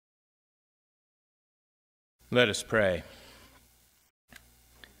Let us pray.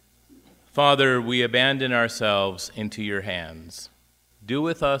 Father, we abandon ourselves into your hands. Do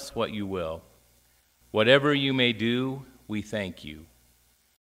with us what you will. Whatever you may do, we thank you.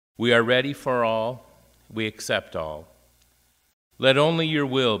 We are ready for all. We accept all. Let only your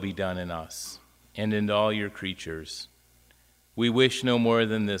will be done in us and in all your creatures. We wish no more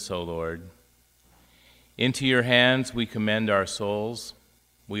than this, O Lord. Into your hands we commend our souls.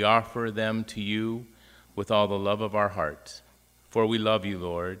 We offer them to you with all the love of our heart, for we love you,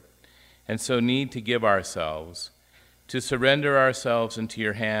 Lord, and so need to give ourselves, to surrender ourselves into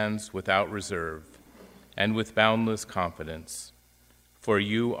your hands without reserve and with boundless confidence, for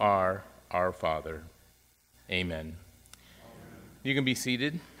you are our Father. Amen. You can be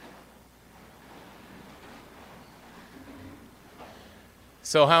seated.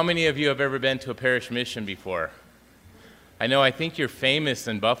 So how many of you have ever been to a parish mission before? I think you're famous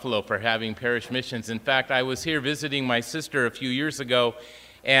in Buffalo for having parish missions. In fact, I was here visiting my sister a few years ago,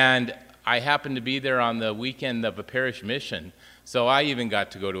 and I happened to be there on the weekend of a parish mission. So I even got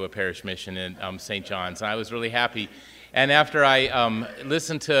to go to a parish mission in St. John's, and I was really happy. And after I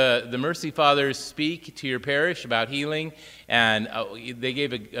listened to the Mercy Fathers speak to your parish about healing, and they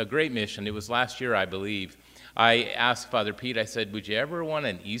gave a great mission. It was last year, I believe. I asked Father Pete, I said, would you ever want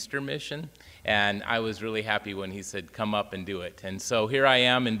an Easter mission? And I was really happy when he said, come up and do it. And so here I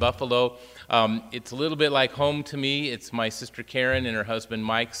am in Buffalo. It's a little bit like home to me. It's my sister Karen and her husband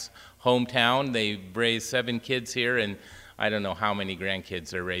Mike's hometown. They've raised 7 kids here, and I don't know how many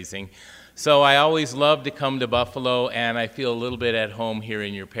grandkids they're raising. So I always love to come to Buffalo, and I feel a little bit at home here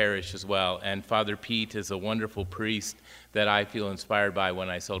in your parish as well. And Father Pete is a wonderful priest that I feel inspired by when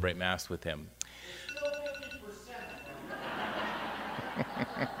I celebrate Mass with him.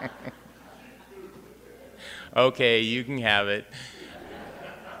 Okay, you can have it.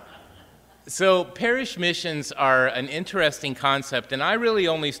 So parish missions are an interesting concept, and I really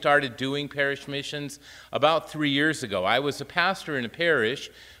only started doing parish missions about 3 years ago. I was a pastor in a parish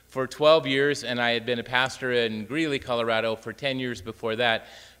for 12 years, and I had been a pastor in Greeley, Colorado for 10 years before that.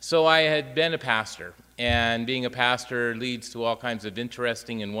 So I had been a pastor, and being a pastor leads to all kinds of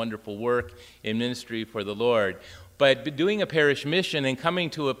interesting and wonderful work in ministry for the Lord. But doing a parish mission and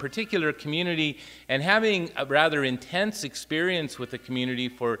coming to a particular community and having a rather intense experience with the community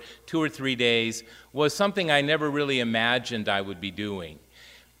for 2 or 3 days was something I never really imagined I would be doing.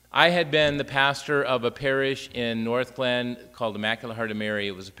 I had been the pastor of a parish in North Glen called Immaculate Heart of Mary.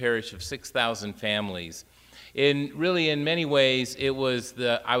 It was a parish of 6,000 families. In many ways, I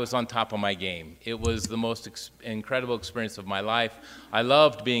was on top of my game. It was the most incredible experience of my life. I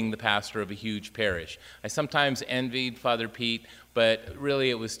loved being the pastor of a huge parish. I sometimes envied Father Pete, but really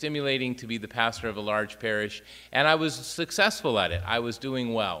it was stimulating to be the pastor of a large parish, and I was successful at it. I was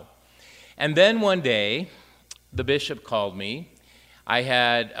doing well. And then one day, the bishop called me. I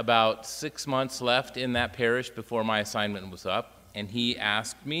had about 6 months left in that parish before my assignment was up, and he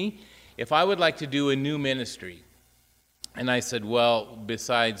asked me if I would like to do a new ministry. And I said, well,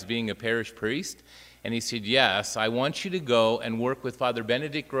 besides being a parish priest? And he said, yes, I want you to go and work with Father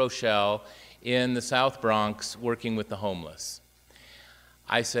Benedict Rochelle in the South Bronx working with the homeless.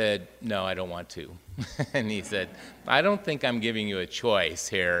 I said, no, I don't want to. And he said, I don't think I'm giving you a choice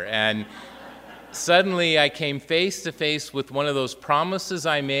here. And suddenly I came face to face with one of those promises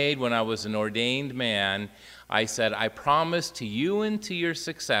I made when I was an ordained man. I said, I promise to you and to your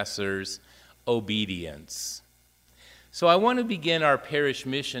successors obedience. So I want to begin our parish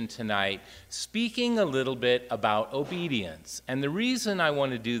mission tonight speaking a little bit about obedience. And the reason I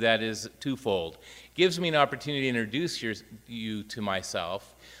want to do that is twofold. It gives me an opportunity to introduce you to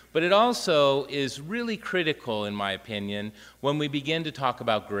myself, but it also is really critical, in my opinion, when we begin to talk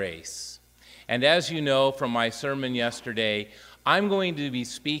about grace. And as you know from my sermon yesterday, I'm going to be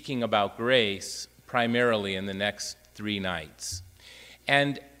speaking about grace primarily in the next 3 nights.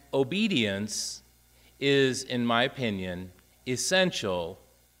 And obedience is, in my opinion, essential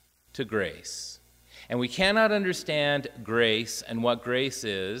to grace. And we cannot understand grace and what grace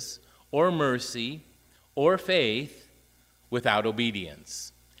is, or mercy, or faith, without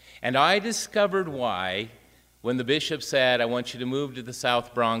obedience. And I discovered why when the bishop said, I want you to move to the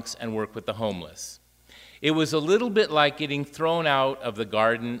South Bronx and work with the homeless. It was a little bit like getting thrown out of the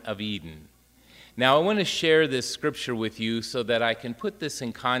Garden of Eden. Now, I want to share this scripture with you so that I can put this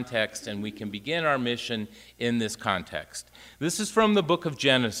in context and we can begin our mission in this context. This is from the book of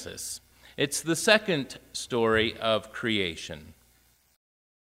Genesis. It's the second story of creation.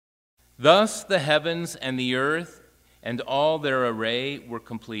 Thus the heavens and the earth and all their array were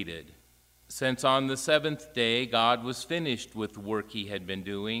completed. Since on the 7th day God was finished with the work he had been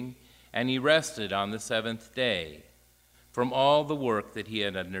doing, and he rested on the seventh day from all the work that he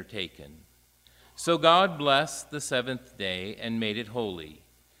had undertaken. So God blessed the seventh day and made it holy,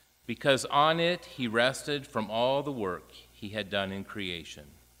 because on it he rested from all the work he had done in creation.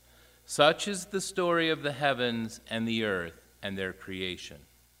 Such is the story of the heavens and the earth and their creation.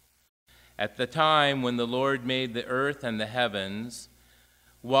 At the time when the Lord made the earth and the heavens,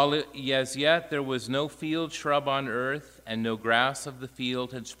 while as yet there was no field shrub on earth, and no grass of the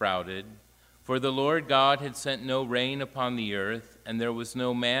field had sprouted, for the Lord God had sent no rain upon the earth, and there was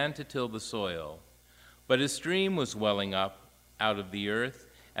no man to till the soil. But a stream was welling up out of the earth,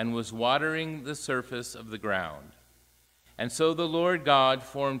 and was watering the surface of the ground. And so the Lord God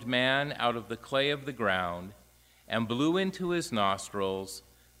formed man out of the clay of the ground, and blew into his nostrils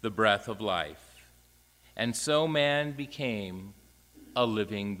the breath of life. And so man became a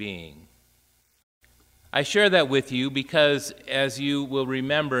living being. I share that with you because, as you will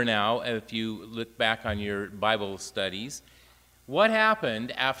remember now, if you look back on your Bible studies, what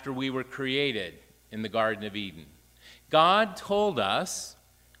happened after we were created in the Garden of Eden? God told us,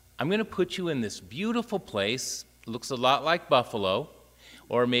 I'm going to put you in this beautiful place. It looks a lot like Buffalo,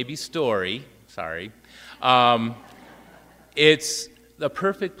 or maybe Story. Sorry. It's the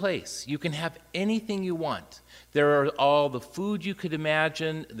perfect place. You can have anything you want. There are all the food you could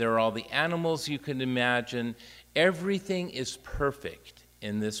imagine. There are all the animals you could imagine. Everything is perfect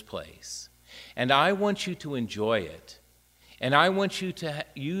in this place. And I want you to enjoy it. And I want you to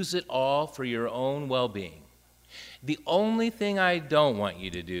use it all for your own well-being. The only thing I don't want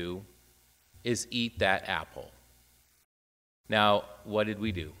you to do is eat that apple. Now, what did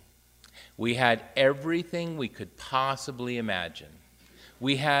we do? We had everything we could possibly imagine.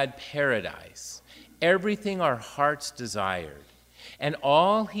 We had paradise, everything our hearts desired. And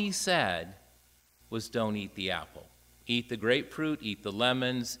all he said was, don't eat the apple. Eat the grapefruit, eat the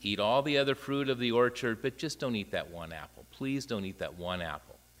lemons, eat all the other fruit of the orchard, but just don't eat that one apple. Please don't eat that one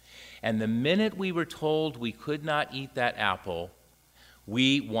apple. And the minute we were told we could not eat that apple,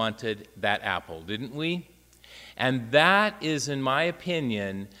 we wanted that apple, didn't we? And that is, in my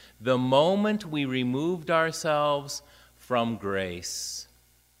opinion, the moment we removed ourselves from grace.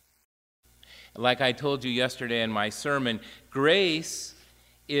 Like I told you yesterday in my sermon, grace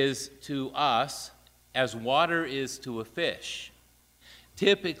is to us as water is to a fish.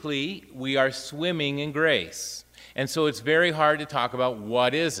 Typically, we are swimming in grace. And so it's very hard to talk about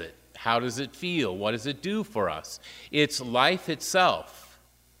what is it? How does it feel? What does it do for us? It's life itself.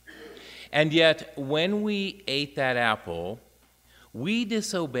 And yet, when we ate that apple, we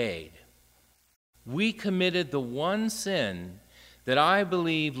disobeyed. We committed the one sin that I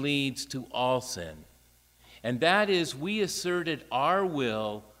believe leads to all sin. And that is, we asserted our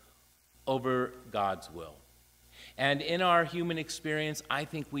will over God's will. And in our human experience, I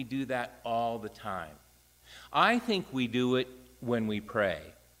think we do that all the time. I think we do it when we pray.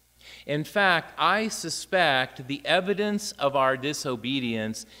 In fact, I suspect the evidence of our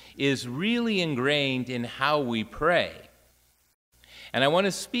disobedience is really ingrained in how we pray. And I want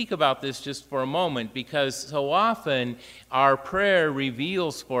to speak about this just for a moment because so often our prayer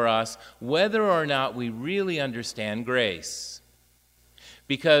reveals for us whether or not we really understand grace.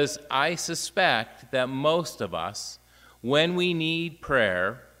 Because I suspect that most of us, when we need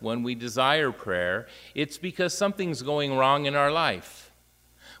prayer, when we desire prayer, it's because something's going wrong in our life.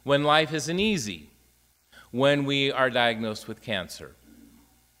 When life isn't easy, when we are diagnosed with cancer,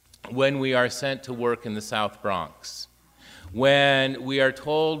 when we are sent to work in the South Bronx, when we are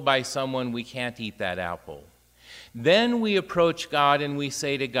told by someone we can't eat that apple. Then we approach God and we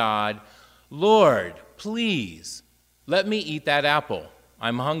say to God, Lord, please, let me eat that apple.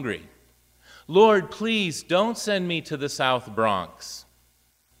 I'm hungry. Lord, please don't send me to the South Bronx.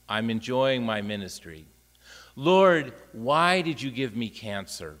 I'm enjoying my ministry. Lord, why did you give me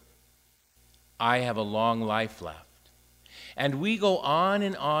cancer? I have a long life left. And we go on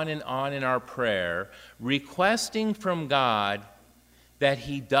and on and on in our prayer, requesting from God that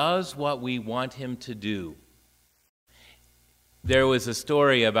he does what we want him to do. There was a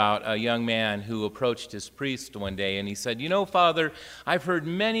story about a young man who approached his priest one day, and he said, you know, Father, I've heard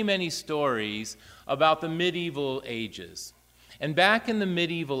many, many stories about the medieval ages. And back in the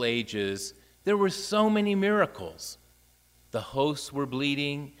medieval ages, there were so many miracles. The hosts were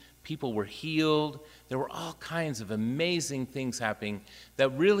bleeding, people were healed, there were all kinds of amazing things happening that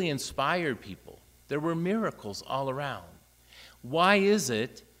really inspired people. There were miracles all around. Why is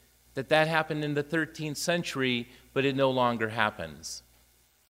it that that happened in the 13th century, but it no longer happens?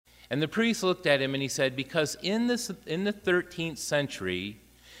 And the priest looked at him and he said, because in the 13th century,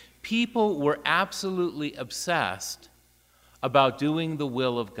 people were absolutely obsessed about doing the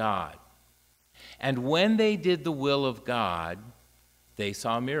will of God. And when they did the will of God, they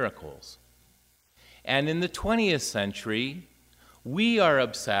saw miracles. And in the 20th century, we are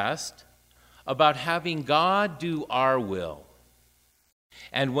obsessed about having God do our will.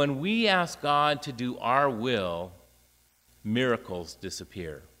 And when we ask God to do our will, miracles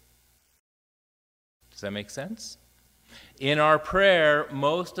disappear. Does that make sense? In our prayer,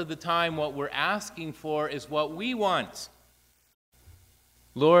 most of the time what we're asking for is what we want.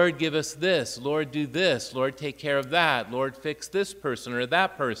 Lord, give us this. Lord, do this. Lord, take care of that. Lord, fix this person or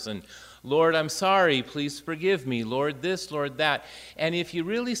that person. Lord, I'm sorry. Please forgive me. Lord, this, Lord, that. And if you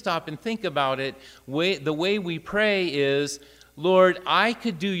really stop and think about it, the way we pray is, Lord, I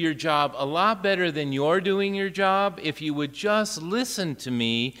could do your job a lot better than you're doing your job. If you would just listen to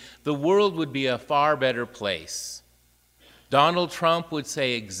me, the world would be a far better place. Donald Trump would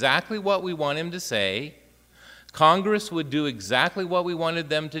say exactly what we want him to say. Congress would do exactly what we wanted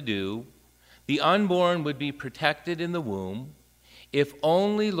them to do. The unborn would be protected in the womb. If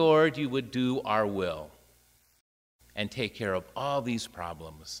only, Lord, you would do our will and take care of all these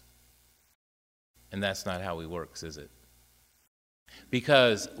problems. And that's not how he works, is it?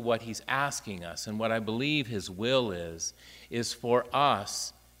 Because what he's asking us, and what I believe his will is for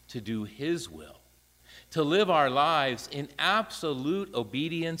us to do his will, to live our lives in absolute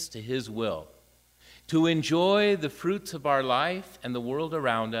obedience to his will, to enjoy the fruits of our life and the world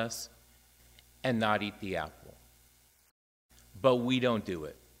around us and not eat the apple. But we don't do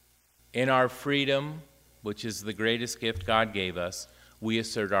it. In our freedom, which is the greatest gift God gave us, we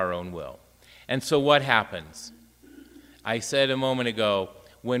assert our own will. And so what happens? I said a moment ago,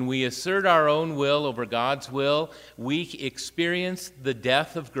 when we assert our own will over God's will, we experience the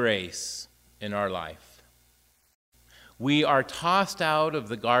death of grace in our life. We are tossed out of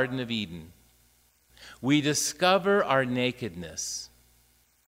the Garden of Eden. We discover our nakedness.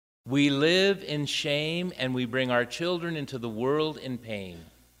 We live in shame, and we bring our children into the world in pain.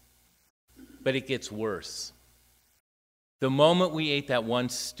 But it gets worse. The moment we ate that one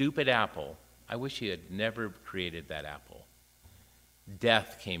stupid apple, I wish he had never created that apple,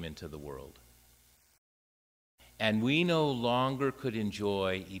 death came into the world. And we no longer could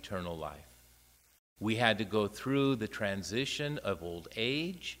enjoy eternal life. We had to go through the transition of old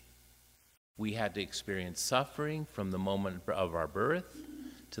age. We had to experience suffering from the moment of our birth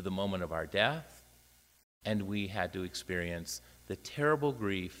to the moment of our death. And we had to experience the terrible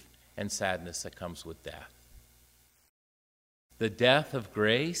grief and sadness that comes with death. The death of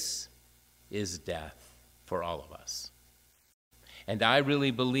grace is death for all of us. And I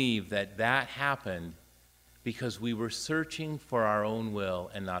really believe that that happened because we were searching for our own will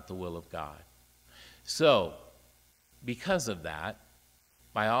and not the will of God. So, because of that,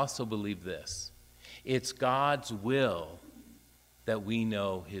 I also believe this. It's God's will that we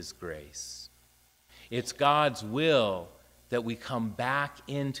know his grace. It's God's will that we come back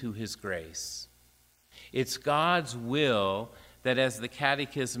into his grace. It's God's will that, as the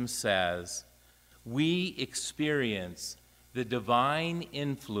Catechism says, we experience the divine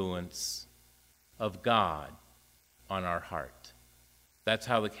influence of God on our heart. That's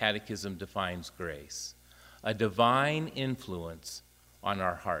how the Catechism defines grace. A divine influence on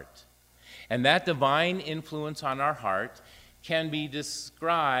our heart. And that divine influence on our heart can be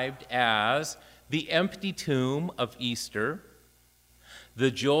described as the empty tomb of Easter,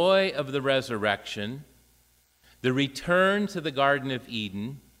 the joy of the resurrection, the return to the Garden of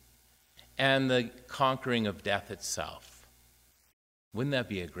Eden, and the conquering of death itself. Wouldn't that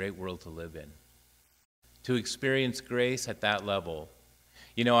be a great world to live in? To experience grace at that level.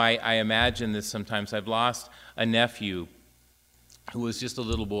 You know, I imagine this sometimes. I've lost a nephew who was just a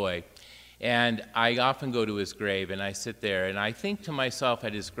little boy, and I often go to his grave, and I sit there, and I think to myself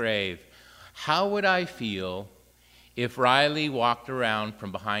at his grave, how would I feel if Riley walked around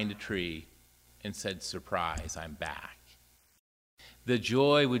from behind a tree and said, "Surprise, I'm back"? The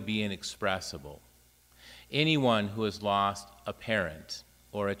joy would be inexpressible. Anyone who has lost a parent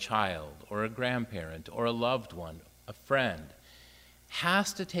or a child or a grandparent or a loved one, a friend,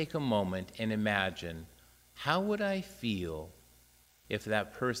 has to take a moment and imagine, how would I feel if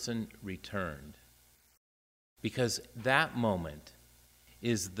that person returned? Because that moment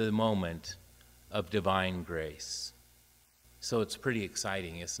is the moment of divine grace. So it's pretty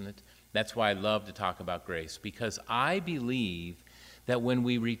exciting, isn't it? That's why I love to talk about grace, because I believe that when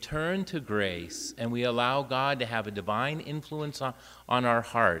we return to grace and we allow God to have a divine influence on our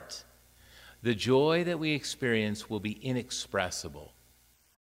heart, the joy that we experience will be inexpressible.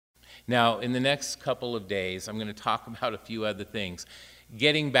 Now, in the next couple of days, I'm going to talk about a few other things.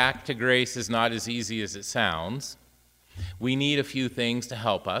 Getting back to grace is not as easy as it sounds. We need a few things to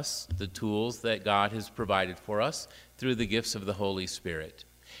help us, the tools that God has provided for us through the gifts of the Holy Spirit.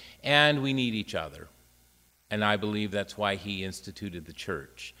 And we need each other. And I believe that's why he instituted the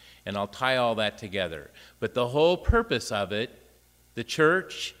church. And I'll tie all that together. But the whole purpose of it, the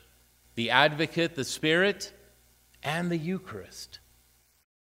church, the advocate, the Spirit, and the Eucharist,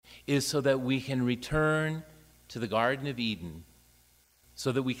 is so that we can return to the Garden of Eden,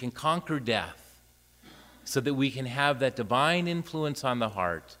 so that we can conquer death, so that we can have that divine influence on the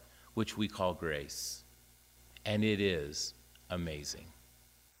heart, which we call grace. And it is amazing.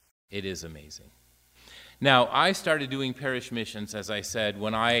 It is amazing. Now, I started doing parish missions, as I said,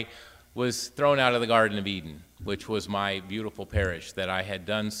 when I was thrown out of the Garden of Eden, which was my beautiful parish that I had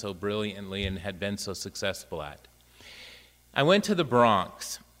done so brilliantly and had been so successful at. I went to the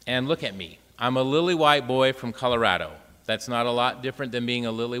Bronx, and look at me. I'm a lily-white boy from Colorado. That's not a lot different than being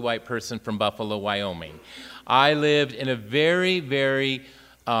a lily-white person from Buffalo, Wyoming. I lived in a very, very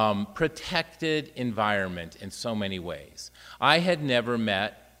protected environment in so many ways. I had never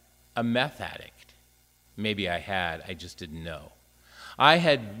met a meth addict. Maybe I had, I just didn't know. I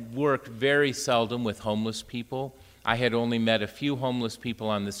had worked very seldom with homeless people. I had only met a few homeless people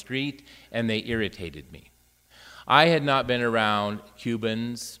on the street, and they irritated me. I had not been around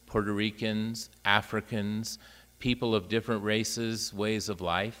Cubans, Puerto Ricans, Africans, people of different races, ways of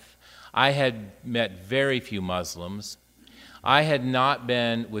life. I had met very few Muslims. I had not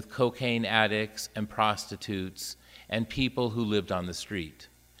been with cocaine addicts and prostitutes and people who lived on the street.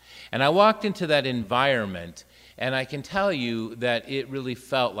 And I walked into that environment, and I can tell you that it really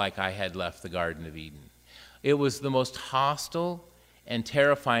felt like I had left the Garden of Eden. It was the most hostile and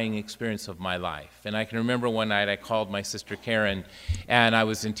terrifying experience of my life. And I can remember one night I called my sister Karen, and I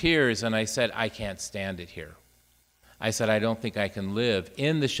was in tears, and I said, I can't stand it here. I said, I don't think I can live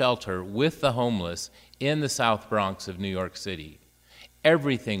in the shelter with the homeless in the South Bronx of New York City.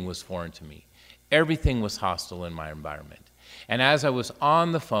 Everything was foreign to me. Everything was hostile in my environment. And as I was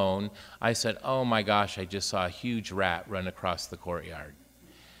on the phone, I said, oh my gosh, I just saw a huge rat run across the courtyard.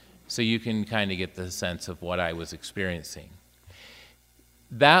 So you can kind of get the sense of what I was experiencing.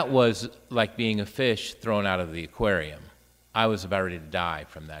 That was like being a fish thrown out of the aquarium. I was about ready to die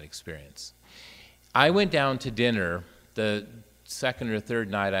from that experience. I went down to dinner the second or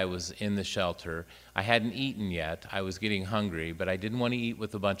third night I was in the shelter. I hadn't eaten yet. I was getting hungry, but I didn't want to eat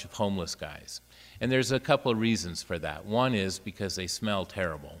with a bunch of homeless guys. And there's a couple of reasons for that. One is because they smell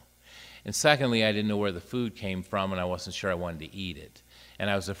terrible. And secondly, I didn't know where the food came from, and I wasn't sure I wanted to eat it. And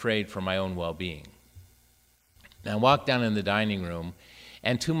I was afraid for my own well-being. And I walked down in the dining room,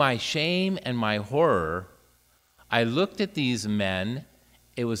 and to my shame and my horror, I looked at these men.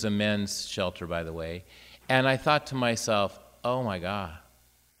 It was a men's shelter, by the way. And I thought to myself, oh my God,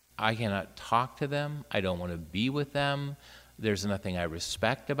 I cannot talk to them. I don't want to be with them. There's nothing I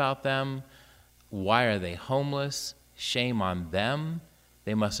respect about them. Why are they homeless? Shame on them.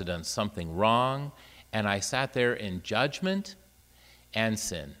 They must have done something wrong. And I sat there in judgment and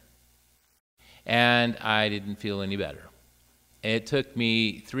sin. And I didn't feel any better. It took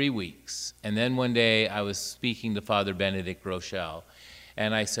me 3 weeks. And then one day I was speaking to Father Benedict Rochelle.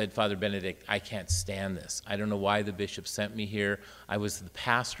 And I said, Father Benedict, I can't stand this. I don't know why the bishop sent me here. I was the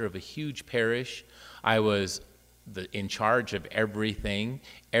pastor of a huge parish. I was in charge of everything.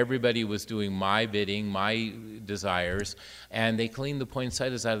 Everybody was doing my bidding, my desires, and they cleaned the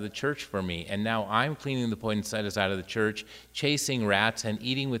poinsettias out of the church for me. And now I'm cleaning the poinsettias out of the church, chasing rats and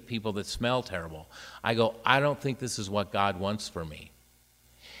eating with people that smell terrible. I go, I don't think this is what God wants for me.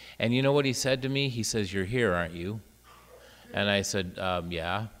 And you know what he said to me? He says, you're here, aren't you? And I said,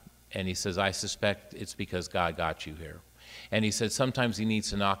 yeah. And he says, I suspect it's because God got you here. And he said, sometimes he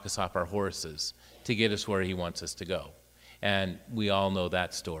needs to knock us off our horses to get us where he wants us to go. And we all know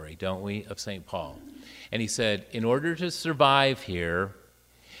that story, don't we, of St. Paul. And he said, in order to survive here,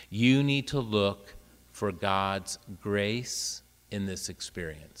 you need to look for God's grace in this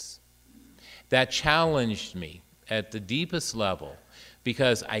experience. That challenged me at the deepest level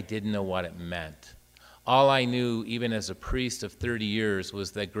because I didn't know what it meant. All I knew, even as a priest of 30 years,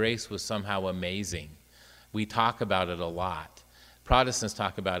 was that grace was somehow amazing. We talk about it a lot. Protestants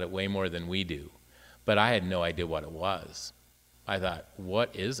talk about it way more than we do. But I had no idea what it was. I thought,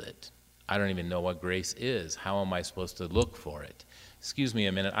 what is it? I don't even know what grace is. How am I supposed to look for it? Excuse me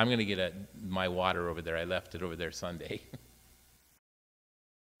a minute. I'm going to get my water over there. I left it over there Sunday.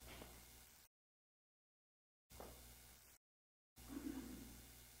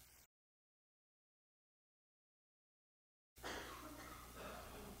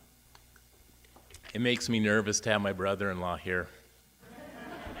 It makes me nervous to have my brother-in-law here.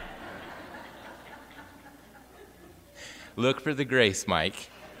 Look for the grace, Mike.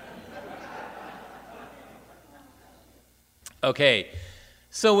 Okay,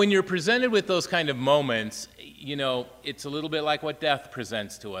 so when you're presented with those kind of moments, you know, it's a little bit like what death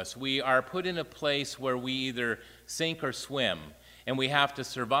presents to us. We are put in a place where we either sink or swim, and we have to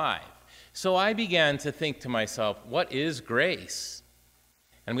survive. So I began to think to myself, what is grace?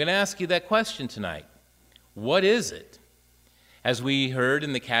 I'm going to ask you that question tonight. What is it? As we heard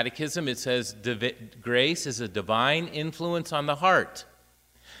in the Catechism, it says grace is a divine influence on the heart.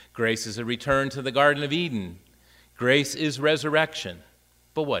 Grace is a return to the Garden of Eden. Grace is resurrection.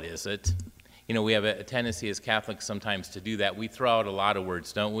 But what is it? You know, we have a tendency as Catholics sometimes to do that. We throw out a lot of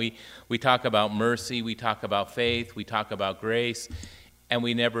words, don't we? We talk about mercy, we talk about faith, we talk about grace, and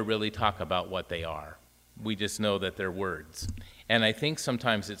we never really talk about what they are. We just know that they're words. And I think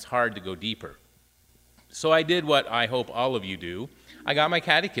sometimes it's hard to go deeper. So I did what I hope all of you do. I got my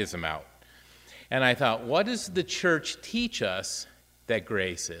catechism out. And I thought, what does the church teach us that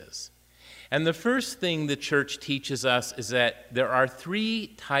grace is? And the first thing the church teaches us is that there are 3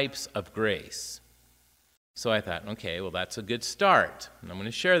 types of grace. So I thought, okay, well, that's a good start. And I'm going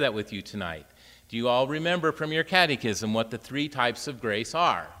to share that with you tonight. Do you all remember from your catechism what the 3 types of grace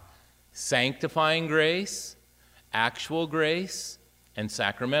are? Sanctifying grace, actual grace, and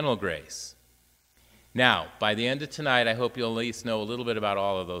sacramental grace. Now, by the end of tonight, I hope you'll at least know a little bit about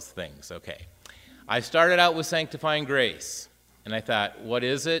all of those things. Okay. I started out with sanctifying grace, and I thought, what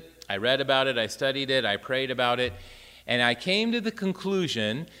is it? I read about it, I studied it, I prayed about it, and I came to the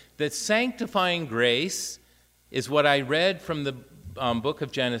conclusion that sanctifying grace is what I read from the book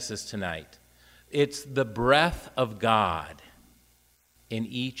of Genesis tonight. It's the breath of God in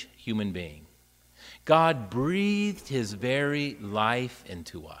each human being. God breathed his very life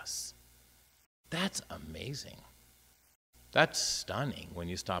into us. That's amazing. That's stunning when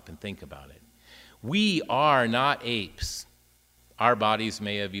you stop and think about it. We are not apes. Our bodies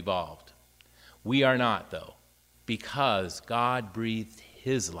may have evolved. We are not, though, because God breathed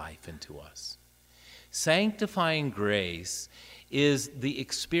his life into us. Sanctifying grace is the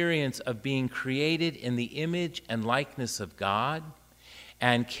experience of being created in the image and likeness of God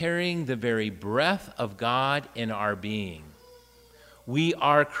and carrying the very breath of God in our being. We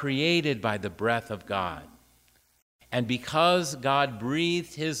are created by the breath of God. And because God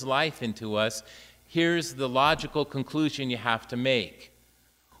breathed his life into us, here's the logical conclusion you have to make.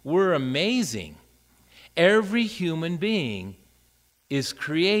 We're amazing. Every human being is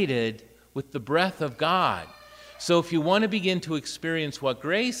created with the breath of God. So if you want to begin to experience what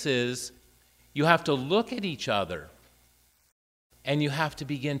grace is, you have to look at each other. And you have to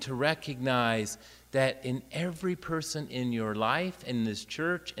begin to recognize that in every person in your life, in this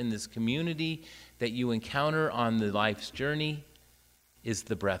church, in this community that you encounter on the life's journey is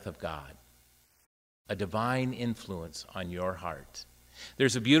the breath of God, a divine influence on your heart.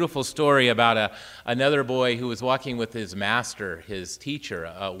 There's a beautiful story about another boy who was walking with his master, his teacher,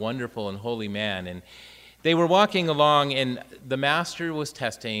 a wonderful and holy man. And they were walking along, and the master was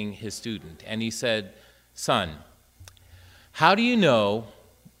testing his student. And he said, "Son, how do you know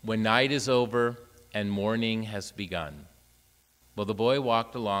when night is over and morning has begun?" Well, the boy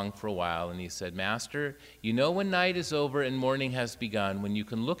walked along for a while, and he said, "Master, you know when night is over and morning has begun, when you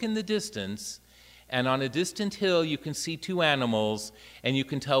can look in the distance, and on a distant hill you can see 2 animals, and you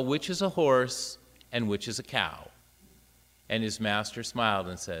can tell which is a horse and which is a cow." And his master smiled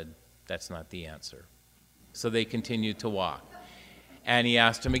and said, "That's not the answer." So they continued to walk. And he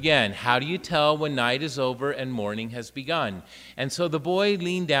asked him again, "How do you tell when night is over and morning has begun?" And so the boy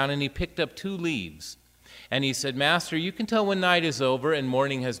leaned down and he picked up 2 leaves. And he said, "Master, you can tell when night is over and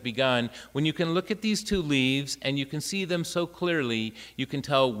morning has begun when you can look at these 2 leaves and you can see them so clearly, you can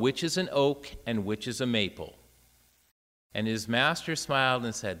tell which is an oak and which is a maple." And his master smiled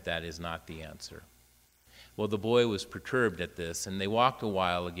and said, "That is not the answer." Well, the boy was perturbed at this, and they walked a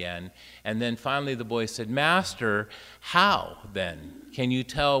while again. And then finally the boy said, "Master, how then can you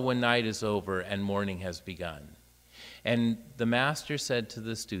tell when night is over and morning has begun?" And the master said to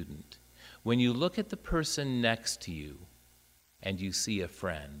the student, "When you look at the person next to you and you see a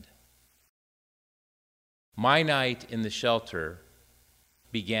friend." My night in the shelter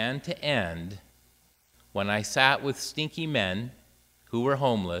began to end when I sat with stinky men who were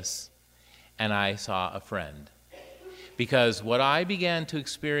homeless and I saw a friend. Because what I began to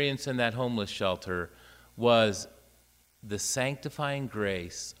experience in that homeless shelter was the sanctifying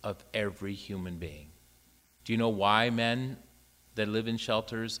grace of every human being. Do you know why men that live in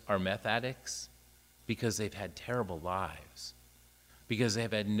shelters are meth addicts? Because they've had terrible lives. Because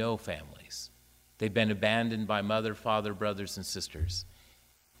they've had no families. They've been abandoned by mother, father, brothers, and sisters.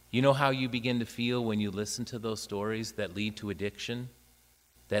 You know how you begin to feel when you listen to those stories that lead to addiction,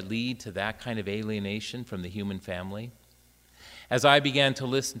 that lead to that kind of alienation from the human family? As I began to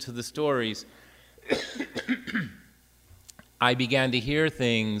listen to the stories, I began to hear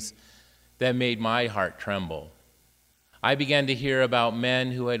things that made my heart tremble. I began to hear about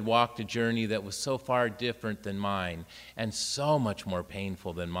men who had walked a journey that was so far different than mine and so much more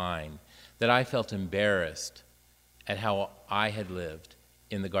painful than mine that I felt embarrassed at how I had lived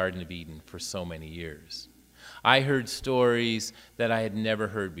in the Garden of Eden for so many years. I heard stories that I had never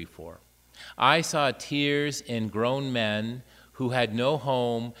heard before. I saw tears in grown men who had no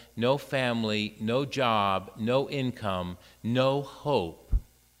home, no family, no job, no income, no hope,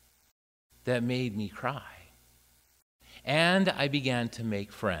 that made me cry. And I began to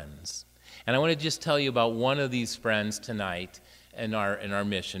make friends. And I want to just tell you about one of these friends tonight in our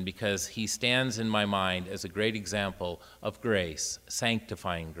mission, because he stands in my mind as a great example of grace,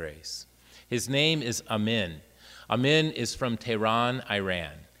 sanctifying grace. His name is Amin. Amin is from Tehran,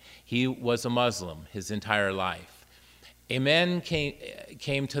 Iran. He was a Muslim his entire life. Amin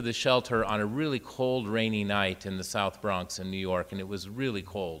came to the shelter on a really cold, rainy night in the South Bronx in New York, and it was really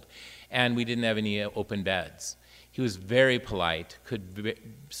cold, and we didn't have any open beds. He was very polite, could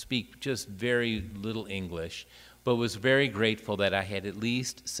speak just very little English, but was very grateful that I had at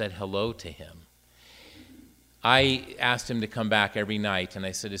least said hello to him. I asked him to come back every night, and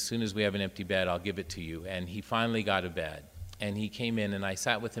I said, as soon as we have an empty bed, I'll give it to you. And he finally got a bed. And he came in, and I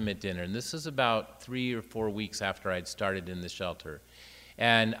sat with him at dinner. And this is about 3 or 4 weeks after I'd started in the shelter.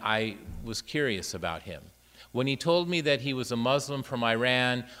 And I was curious about him. When he told me that he was a Muslim from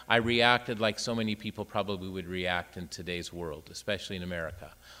Iran, I reacted like so many people probably would react in today's world, especially in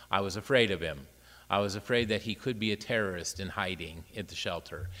America. I was afraid of him. I was afraid that he could be a terrorist in hiding at the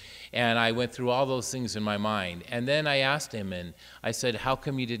shelter. And I went through all those things in my mind. And then I asked him, and I said, how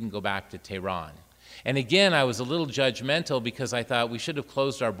come you didn't go back to Tehran? And again, I was a little judgmental because I thought we should have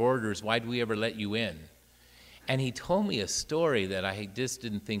closed our borders. Why did we ever let you in? And he told me a story that I just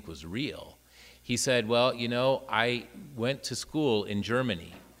didn't think was real. He said, well, you know, I went to school in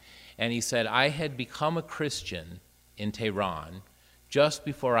Germany. And he said, I had become a Christian in Tehran just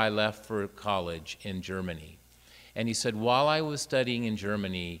before I left for college in Germany. And he said, while I was studying in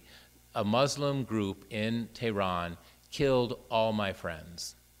Germany, a Muslim group in Tehran killed all my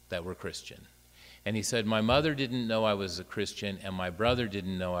friends that were Christian. And he said, my mother didn't know I was a Christian, and my brother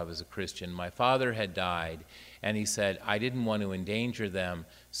didn't know I was a Christian. My father had died, and he said, I didn't want to endanger them,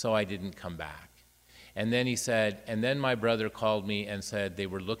 so I didn't come back. And then he said, and then my brother called me and said they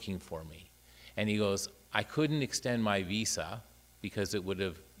were looking for me. And he goes, I couldn't extend my visa because it would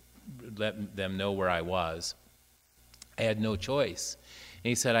have let them know where I was. I had no choice. And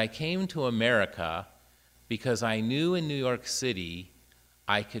he said, I came to America because I knew in New York City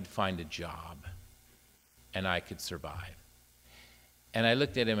I could find a job and I could survive. And I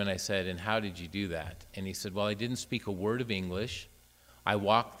looked at him and I said, and how did you do that? And he said, well, I didn't speak a word of English. I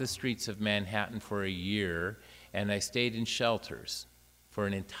walked the streets of Manhattan for a year, and I stayed in shelters for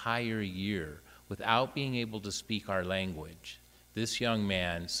an entire year without being able to speak our language. This young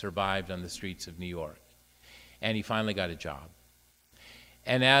man survived on the streets of New York, and he finally got a job.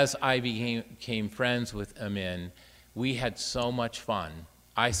 And as I became friends with Amin, we had so much fun.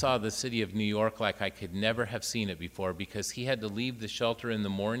 I saw the city of New York like I could never have seen it before, because he had to leave the shelter in the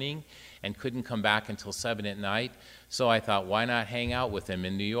morning and couldn't come back until 7 at night. So I thought, why not hang out with him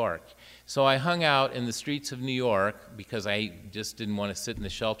in New York? So I hung out in the streets of New York, because I just didn't want to sit in the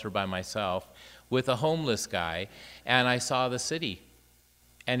shelter by myself, with a homeless guy, and I saw the city.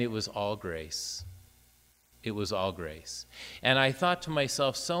 And it was all grace. It was all grace. And I thought to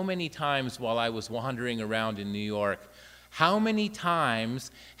myself so many times while I was wandering around in New York, how many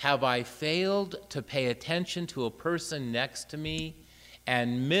times have I failed to pay attention to a person next to me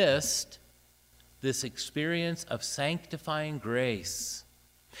and missed this experience of sanctifying grace?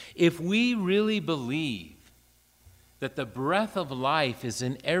 If we really believe that the breath of life is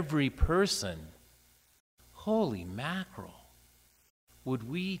in every person, holy mackerel, would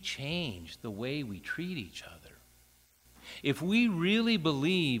we change the way we treat each other? If we really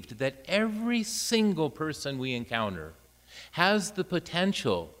believed that every single person we encounter has the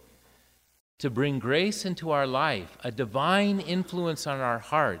potential to bring grace into our life, a divine influence on our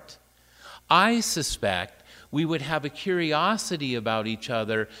heart, I suspect we would have a curiosity about each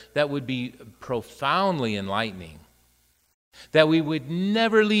other that would be profoundly enlightening. That we would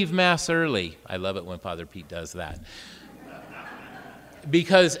never leave Mass early. I love it when Father Pete does that.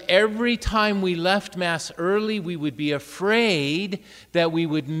 Because every time we left Mass early, we would be afraid that we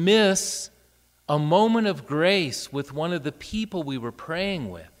would miss a moment of grace with one of the people we were praying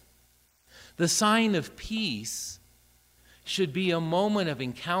with. The sign of peace should be a moment of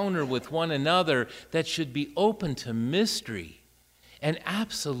encounter with one another that should be open to mystery and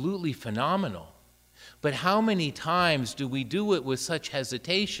absolutely phenomenal. But how many times do we do it with such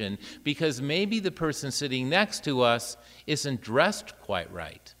hesitation because maybe the person sitting next to us isn't dressed quite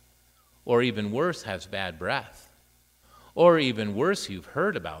right, or even worse, has bad breath, or even worse, you've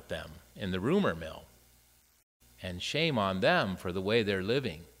heard about them in the rumor mill, and shame on them for the way they're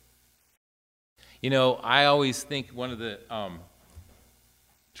living. You know, I always think one of the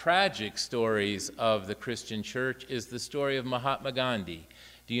tragic stories of the Christian church is the story of Mahatma Gandhi.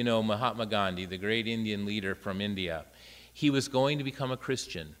 Do you know Mahatma Gandhi, the great Indian leader from India? He was going to become a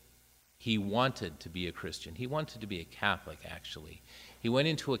Christian. He wanted to be a Christian. He wanted to be a Catholic, actually. He went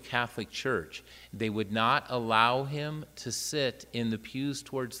into a Catholic church. They would not allow him to sit in the pews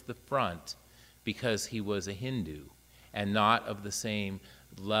towards the front because he was a Hindu and not of the same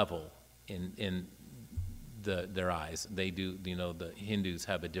level in their eyes. They do, you know, the Hindus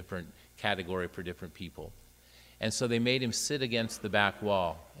have a different category for different people. And so they made him sit against the back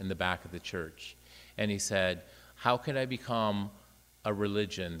wall in the back of the church. And he said, how can I become a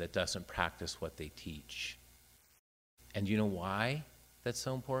religion that doesn't practice what they teach? And you know why that's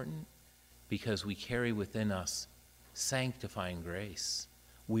so important? Because we carry within us sanctifying grace.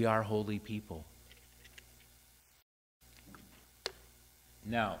 We are holy people.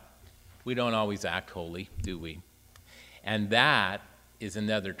 Now, we don't always act holy, do we? And that is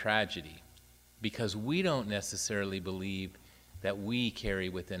another tragedy, because we don't necessarily believe that we carry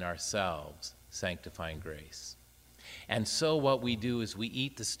within ourselves sanctifying grace. And so what we do is we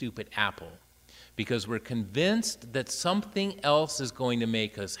eat the stupid apple because we're convinced that something else is going to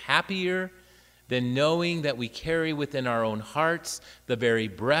make us happier than knowing that we carry within our own hearts the very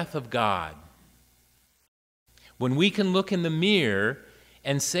breath of God. When we can look in the mirror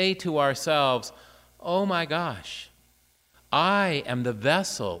and say to ourselves, oh my gosh, I am the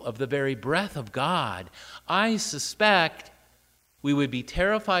vessel of the very breath of God, I suspect we would be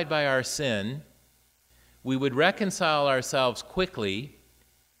terrified by our sin, we would reconcile ourselves quickly,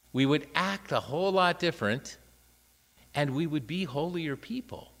 we would act a whole lot different, and we would be holier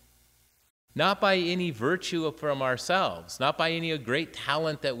people. Not by any virtue from ourselves, not by any great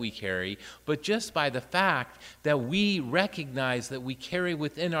talent that we carry, but just by the fact that we recognize that we carry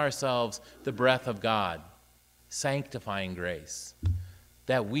within ourselves the breath of God, sanctifying grace,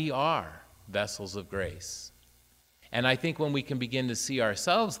 that we are vessels of grace. And I think when we can begin to see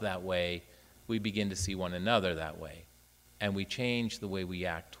ourselves that way, we begin to see one another that way, and we change the way we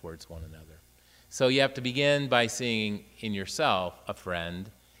act towards one another. So you have to begin by seeing in yourself a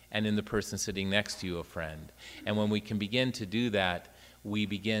friend, and in the person sitting next to you a friend. And when we can begin to do that, we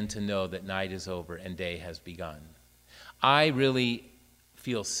begin to know that night is over and day has begun. I really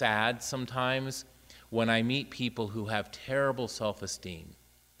feel sad sometimes when I meet people who have terrible self-esteem.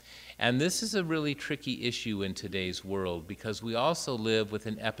 And this is a really tricky issue in today's world because we also live with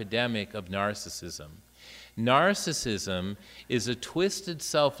an epidemic of narcissism. Narcissism is a twisted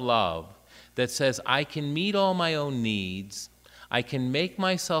self-love that says, I can meet all my own needs, I can make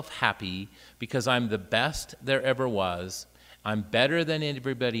myself happy because I'm the best there ever was, I'm better than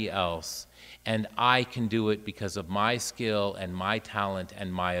everybody else, and I can do it because of my skill and my talent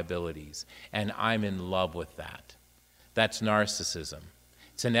and my abilities. And I'm in love with that. That's narcissism.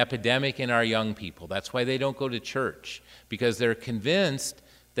 It's an epidemic in our young people. That's why they don't go to church, because they're convinced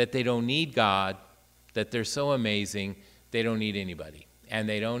that they don't need God, that they're so amazing, they don't need anybody. And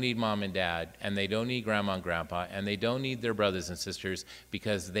they don't need mom and dad, and they don't need grandma and grandpa, and they don't need their brothers and sisters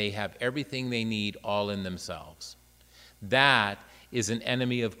because they have everything they need all in themselves. That is an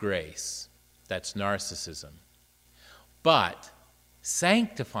enemy of grace. That's narcissism. But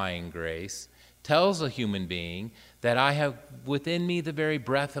sanctifying grace tells a human being that I have within me the very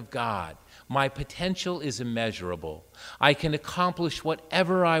breath of God. My potential is immeasurable. I can accomplish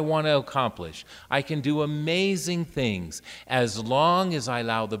whatever I want to accomplish. I can do amazing things as long as I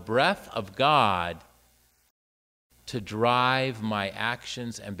allow the breath of God to drive my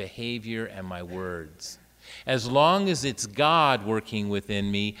actions and behavior and my words. As long as it's God working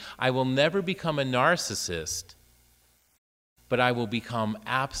within me, I will never become a narcissist, but I will become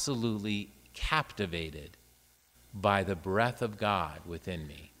absolutely captivated by the breath of God within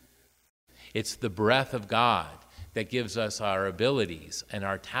me. It's the breath of God that gives us our abilities and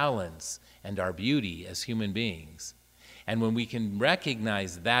our talents and our beauty as human beings. And when we can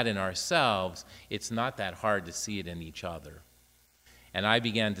recognize that in ourselves, it's not that hard to see it in each other. And I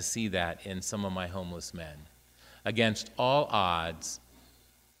began to see that in some of my homeless men. Against all odds,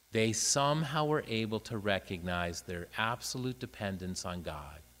 they somehow were able to recognize their absolute dependence on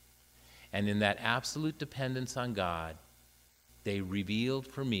God. And in that absolute dependence on God, they revealed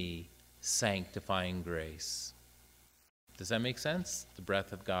for me sanctifying grace. Does that make sense? The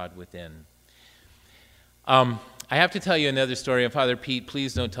breath of God within. I have to tell you another story. And Father Pete,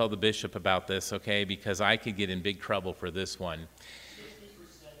 please don't tell the bishop about this, okay? Because I could get in big trouble for this one.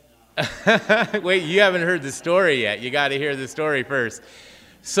 Wait, you haven't heard the story yet. You got to hear the story first.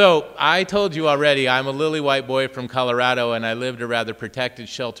 So I told you already, I'm a lily white boy from Colorado, and I lived a rather protected,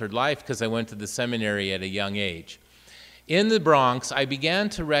 sheltered life because I went to the seminary at a young age. In the Bronx, I began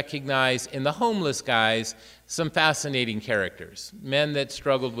to recognize in the homeless guys some fascinating characters, men that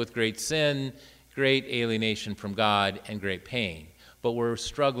struggled with great sin, great alienation from God, and great pain, but were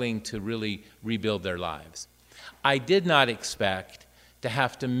struggling to really rebuild their lives. I did not expect to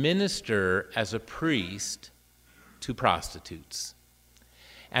have to minister as a priest to prostitutes.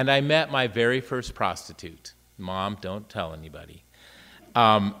 And I met my very first prostitute. Mom, don't tell anybody.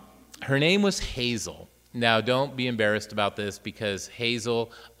 Her name was Hazel. Now, don't be embarrassed about this because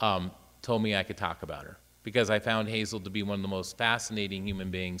Hazel told me I could talk about her, because I found Hazel to be one of the most fascinating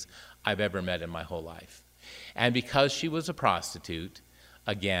human beings I've ever met in my whole life. And because she was a prostitute,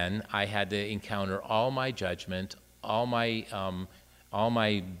 again, I had to encounter all my judgment, all my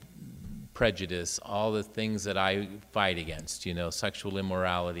prejudice, all the things that I fight against, sexual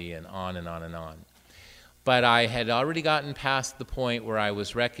immorality and on and on and on. But I had already gotten past the point where I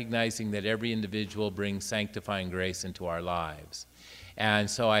was recognizing that every individual brings sanctifying grace into our lives. And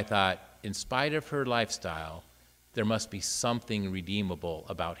so I thought, in spite of her lifestyle, there must be something redeemable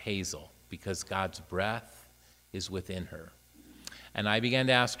about Hazel, because God's breath is within her. And I began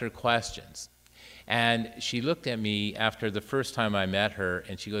to ask her questions. And she looked at me after the first time I met her,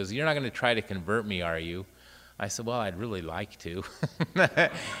 and she goes, "You're not going to try to convert me, are you?" I said, "Well, I'd really like to."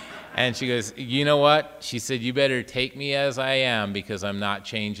 And she goes, "You know what?" She said, "You better take me as I am, because I'm not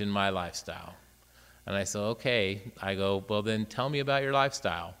changing my lifestyle." And I said, "Okay." I go, "Well, then tell me about your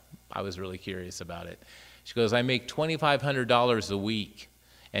lifestyle." I was really curious about it. She goes, "I make $2,500 a week."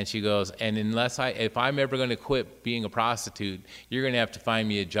 And she goes, "And if I'm ever going to quit being a prostitute, you're going to have to find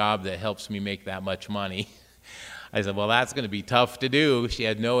me a job that helps me make that much money." I said, "Well, that's going to be tough to do." She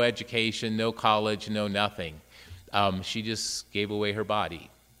had no education, no college, no nothing. She just gave away her body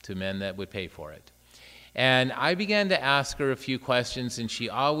to men that would pay for it. And I began to ask her a few questions, and she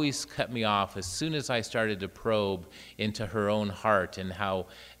always cut me off as soon as I started to probe into her own heart and how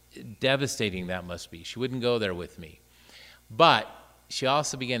devastating that must be. She wouldn't go there with me. But she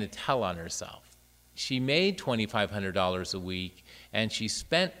also began to tell on herself. She made $2,500 a week, and she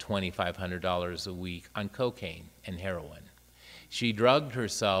spent $2,500 a week on cocaine and heroin. She drugged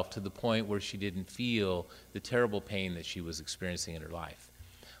herself to the point where she didn't feel the terrible pain that she was experiencing in her life.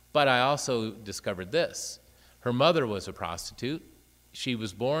 But I also discovered this. Her mother was a prostitute. She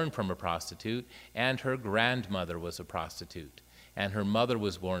was born from a prostitute, and her grandmother was a prostitute. And her mother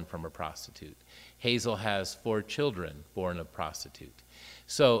was born from a prostitute. Hazel has 4 children born of prostitute.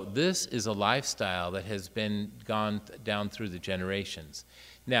 So this is a lifestyle that has been gone down through the generations.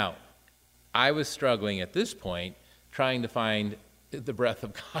 Now, I was struggling at this point trying to find the breath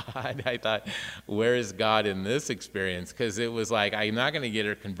of God. I thought, where is God in this experience? Because it was like, I'm not going to get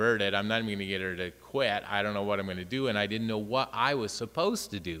her converted. I'm not even going to get her to quit. I don't know what I'm going to do. And I didn't know what I was supposed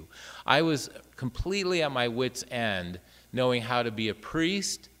to do. I was completely at my wit's end, knowing how to be a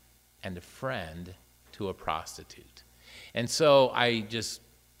priest and a friend to a prostitute. And so I just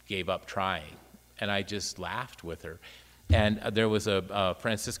gave up trying, and I just laughed with her. And there was a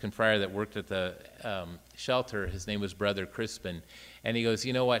Franciscan friar that worked at the shelter. His name was Brother Crispin. And he goes,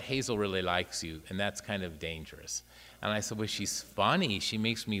 "You know what? Hazel really likes you, and that's kind of dangerous." And I said, "Well, she's funny. She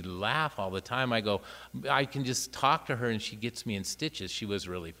makes me laugh all the time." I go, "I can just talk to her, and she gets me in stitches." She was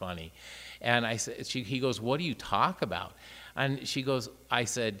really funny. And he goes, "What do you talk about?" And I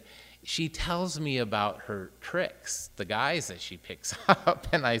said, "She tells me about her tricks, the guys that she picks up."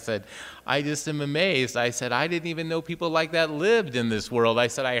 And I said, "I just am amazed." I said, "I didn't even know people like that lived in this world." I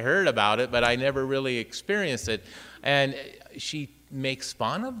said, "I heard about it, but I never really experienced it." And she makes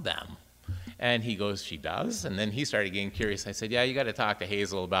fun of them. And he goes, "She does?" And then he started getting curious. I said, "Yeah, you got to talk to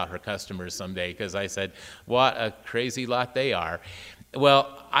Hazel about her customers someday," because I said, what a crazy lot they are.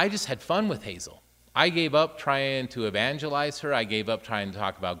 Well, I just had fun with Hazel. I gave up trying to evangelize her. I gave up trying to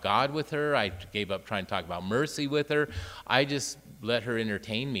talk about God with her. I gave up trying to talk about mercy with her. I just let her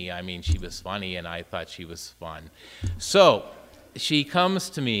entertain me. I mean, she was funny, and I thought she was fun. So she comes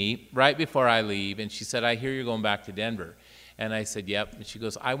to me right before I leave, and she said, "I hear you're going back to Denver." And I said, "Yep." And she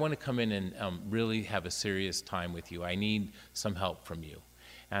goes, "I want to come in and really have a serious time with you. I need some help from you."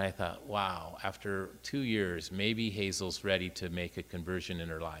 And I thought, wow, after 2 years, maybe Hazel's ready to make a conversion in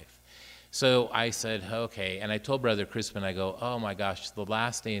her life. So I said, okay. And I told Brother Crispin, I go, oh my gosh, the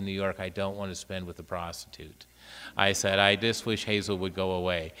last day in New York I don't want to spend with a prostitute. I said, I just wish Hazel would go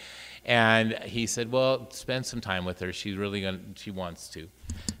away. And he said, well, spend some time with her. She's really she wants to.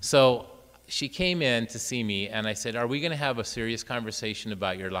 So she came in to see me, and I said, are we going to have a serious conversation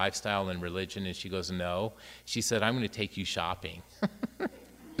about your lifestyle and religion? And she goes, no. She said, I'm going to take you shopping.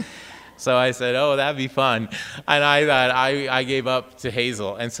 So I said, oh, that'd be fun. And I thought I gave up to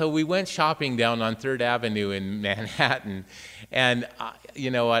Hazel. And so we went shopping down on 3rd Avenue in Manhattan. And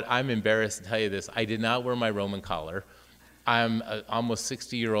you know what? I'm embarrassed to tell you this. I did not wear my Roman collar. I'm an almost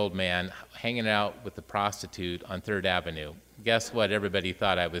 60-year-old man hanging out with a prostitute on 3rd Avenue. Guess what everybody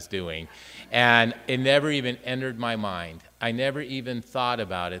thought I was doing? And it never even entered my mind. I never even thought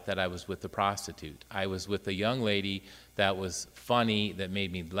about it that I was with a prostitute. I was with a young lady that was funny, that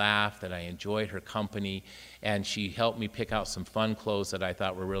made me laugh, that I enjoyed her company, and she helped me pick out some fun clothes that I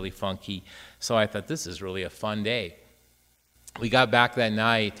thought were really funky. So I thought, this is really a fun day. We got back that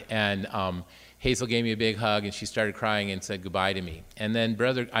night, and Hazel gave me a big hug, and she started crying and said goodbye to me. And then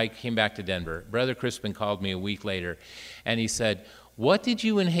I came back to Denver. Brother Crispin called me a week later, and he said, what did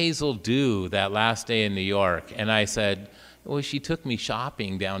you and Hazel do that last day in New York? And I said, well, she took me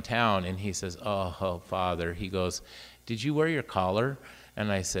shopping downtown. And he says, oh, Father. He goes, did you wear your collar?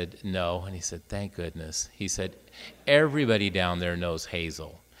 And I said, no. And he said, thank goodness. He said, everybody down there knows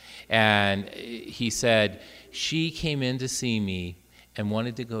Hazel. And he said, she came in to see me and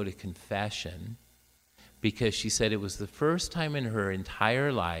wanted to go to confession because she said it was the first time in her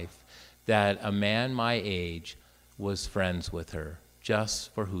entire life that a man my age was friends with her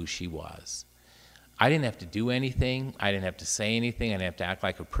just for who she was. I didn't have to do anything. I didn't have to say anything. I didn't have to act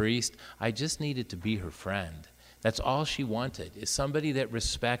like a priest. I just needed to be her friend. That's all she wanted, is somebody that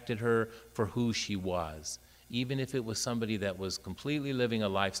respected her for who she was, even if it was somebody that was completely living a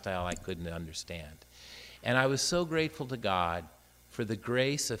lifestyle I couldn't understand. And I was so grateful to God for the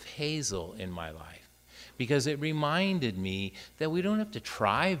grace of Hazel in my life, because it reminded me that we don't have to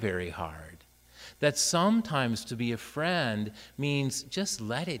try very hard, that sometimes to be a friend means just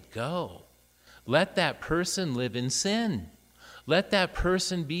let it go. Let that person live in sin. Let that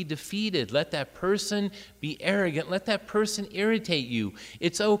person be defeated. Let that person be arrogant. Let that person irritate you.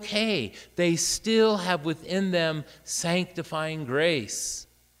 It's okay. They still have within them sanctifying grace.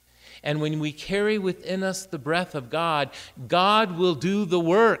 And when we carry within us the breath of God, God will do the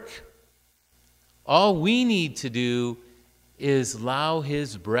work. All we need to do is allow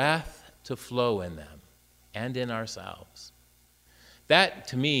His breath to flow in them and in ourselves. That,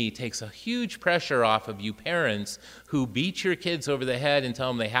 to me, takes a huge pressure off of you parents who beat your kids over the head and tell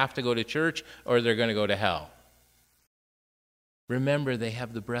them they have to go to church or they're going to go to hell. Remember, they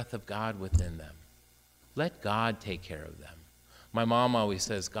have the breath of God within them. Let God take care of them. My mom always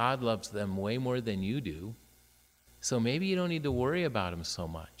says, God loves them way more than you do, so maybe you don't need to worry about them so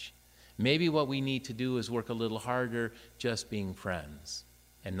much. Maybe what we need to do is work a little harder just being friends,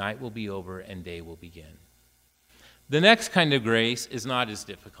 and night will be over and day will begin. The next kind of grace is not as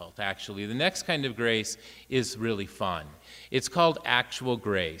difficult, actually. The next kind of grace is really fun. It's called actual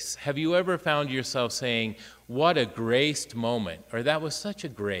grace. Have you ever found yourself saying, what a graced moment, or that was such a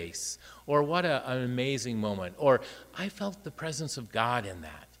grace, or what an amazing moment, or I felt the presence of God in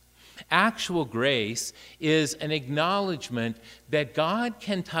that? Actual grace is an acknowledgement that God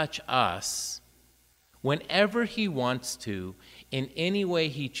can touch us whenever He wants to, in any way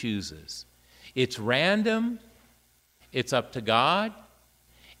He chooses. It's random. It's up to God,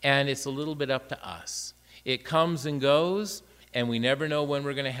 and it's a little bit up to us. It comes and goes, and we never know when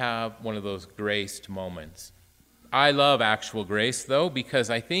we're going to have one of those graced moments. I love actual grace, though, because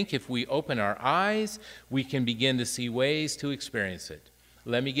I think if we open our eyes, we can begin to see ways to experience it.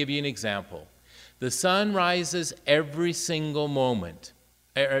 Let me give you an example. The sun rises every single moment,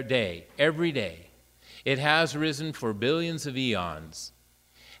 day, every day. It has risen for billions of eons.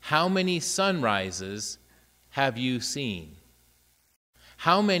 How many sunrises have you seen?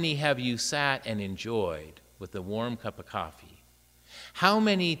 How many have you sat and enjoyed with a warm cup of coffee? How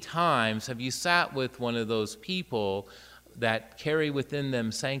many times have you sat with one of those people that carry within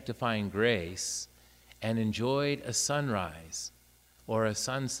them sanctifying grace and enjoyed a sunrise or a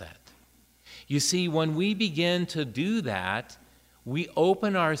sunset? You see, when we begin to do that, we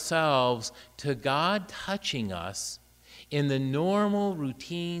open ourselves to God touching us in the normal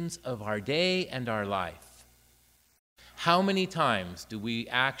routines of our day and our life. How many times do we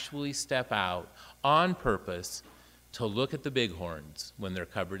actually step out on purpose to look at the bighorns when they're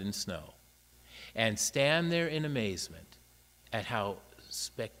covered in snow and stand there in amazement at how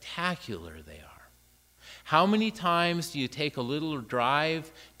spectacular they are, How many times do you take a little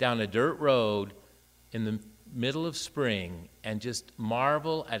drive down a dirt road in the middle of spring and just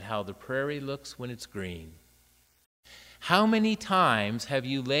marvel at how the prairie looks when it's green? How many times have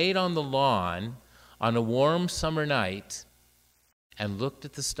you laid on the lawn on a warm summer night and looked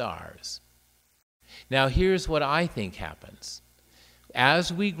at the stars? Now, here's what I think happens.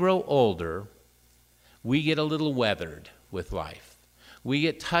 As we grow older, we get a little weathered with life. We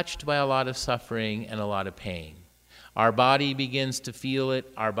get touched by a lot of suffering and a lot of pain. Our body begins to feel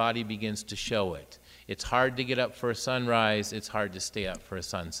it. Our body begins to show it. It's hard to get up for a sunrise. It's hard to stay up for a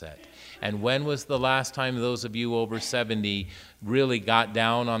sunset. And when was the last time those of you over 70 really got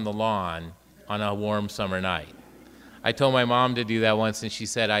down on the lawn on a warm summer night? I told my mom to do that once, and she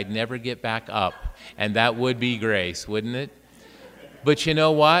said I'd never get back up. And that would be grace, wouldn't it? But you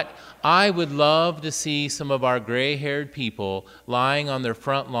know what? I would love to see some of our gray-haired people lying on their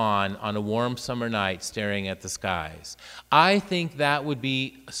front lawn on a warm summer night staring at the skies. I think that would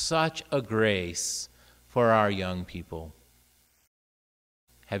be such a grace for our young people.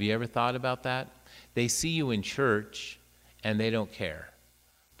 Have you ever thought about that? They see you in church and they don't care.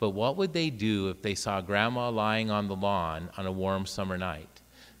 But what would they do if they saw Grandma lying on the lawn on a warm summer night?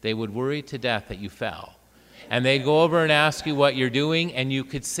 They would worry to death that you fell. And they'd go over and ask you what you're doing, and you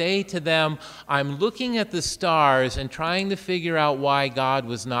could say to them, I'm looking at the stars and trying to figure out why God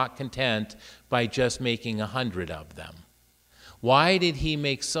was not content by just making 100 of them. Why did he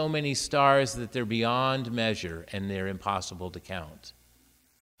make so many stars that they're beyond measure and they're impossible to count?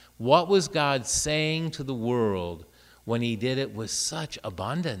 What was God saying to the world when he did it with such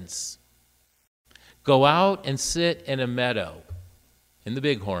abundance? Go out and sit in a meadow in the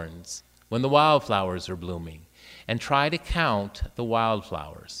bighorns when the wildflowers are blooming, and try to count the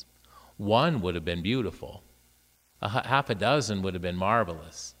wildflowers. One would have been beautiful. Half a dozen would have been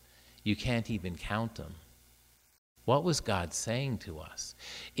marvelous. You can't even count them. What was God saying to us?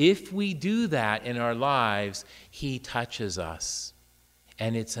 If we do that in our lives, he touches us,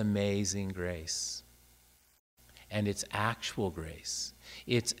 and it's amazing grace. And it's actual grace.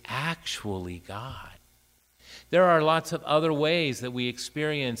 It's actually God. There are lots of other ways that we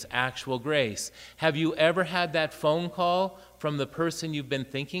experience actual grace. Have you ever had that phone call from the person you've been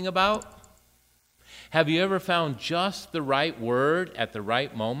thinking about? Have you ever found just the right word at the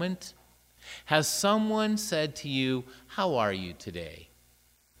right moment? Has someone said to you, "How are you today?"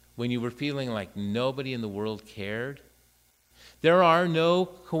 when you were feeling like nobody in the world cared? There are no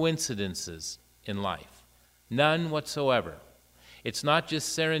coincidences in life, none whatsoever. It's not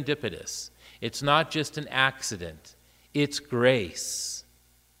just serendipitous. It's not just an accident. It's grace.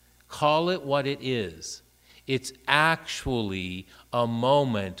 Call it what it is. It's actually a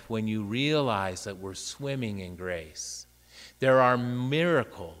moment when you realize that we're swimming in grace. There are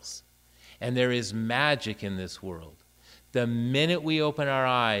miracles, and there is magic in this world the minute we open our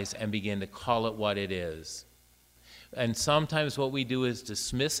eyes and begin to call it what it is. And sometimes what we do is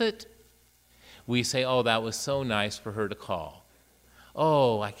dismiss it. We say, oh, that was so nice for her to call.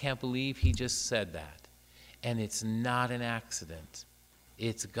 Oh, I can't believe he just said that. And it's not an accident.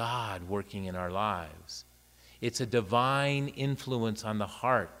 It's God working in our lives. It's a divine influence on the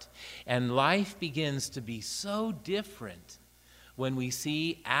heart. And life begins to be so different when we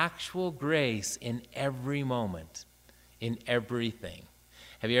see actual grace in every moment, in everything.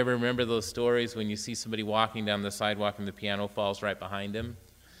 Have you ever remembered those stories when you see somebody walking down the sidewalk and the piano falls right behind him?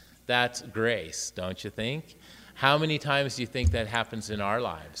 That's grace, don't you think? How many times do you think that happens in our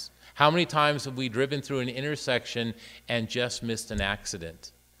lives? How many times have we driven through an intersection and just missed an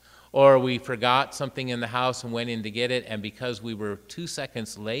accident? Or we forgot something in the house and went in to get it, and because we were 2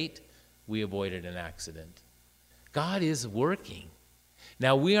 seconds late, we avoided an accident. God is working.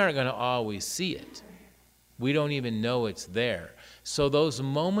 Now, we aren't going to always see it. We don't even know it's there. So those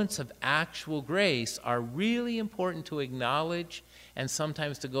moments of actual grace are really important to acknowledge and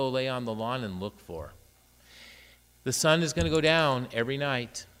sometimes to go lay on the lawn and look for. The sun is going to go down every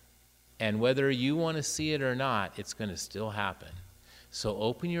night, and whether you want to see it or not, it's going to still happen. So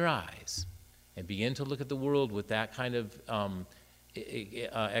open your eyes and begin to look at the world with that kind of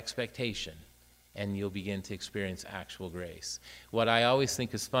expectation, and you'll begin to experience actual grace. What I always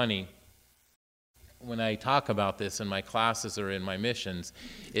think is funny when I talk about this in my classes or in my missions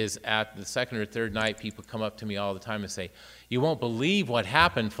is at the second or third night, people come up to me all the time and say, "You won't believe what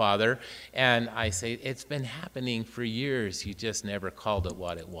happened, Father." And I say, it's been happening for years. You just never called it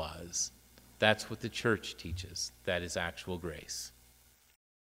what it was. That's what the church teaches. That is actual grace.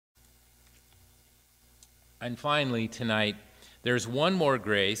 And finally, tonight, there's one more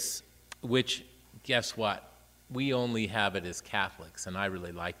grace, which, guess what? We only have it as Catholics, and I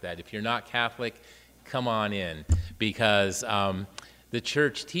really like that. If you're not Catholic, come on in, because the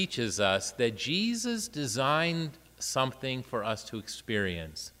church teaches us that Jesus designed something for us to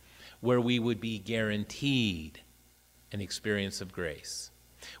experience where we would be guaranteed an experience of grace.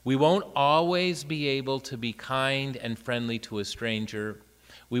 We won't always be able to be kind and friendly to a stranger.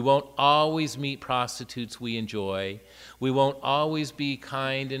 We won't always meet prostitutes we enjoy. We won't always be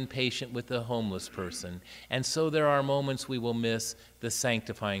kind and patient with the homeless person. And so there are moments we will miss the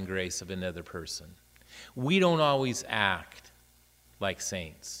sanctifying grace of another person. We don't always act like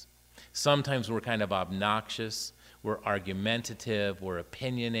saints. Sometimes we're kind of obnoxious, we're argumentative, we're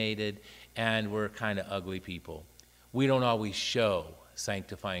opinionated, and we're kind of ugly people. We don't always show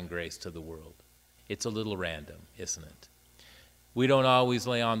sanctifying grace to the world. It's a little random, isn't it? We don't always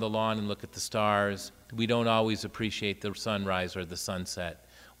lay on the lawn and look at the stars. We don't always appreciate the sunrise or the sunset.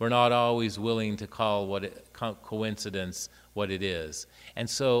 We're not always willing to call coincidence what it is. And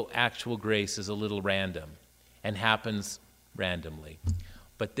so actual grace is a little random and happens randomly.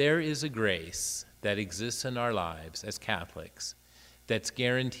 But there is a grace that exists in our lives as Catholics that's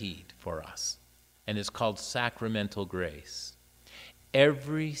guaranteed for us, and it's called sacramental grace.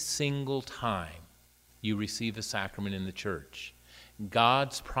 Every single time you receive a sacrament in the church,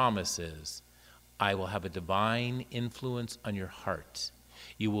 God's promise is, I will have a divine influence on your heart.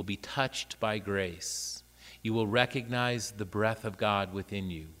 You will be touched by grace. You will recognize the breath of God within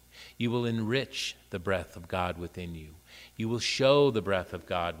you. You will enrich the breath of God within you. You will show the breath of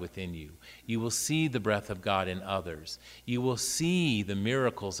God within you. You will see the breath of God in others. You will see the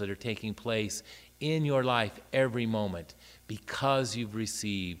miracles that are taking place in your life every moment because you've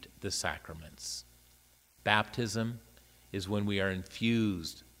received the sacraments. Baptism is when we are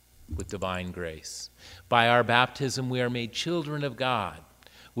infused with divine grace. By our baptism, we are made children of God.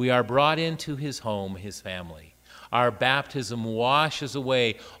 We are brought into his home, his family. Our baptism washes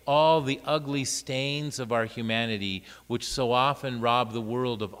away all the ugly stains of our humanity, which so often rob the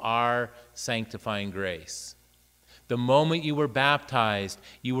world of our sanctifying grace. The moment you were baptized,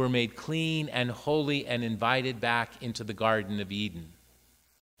 you were made clean and holy and invited back into the Garden of Eden.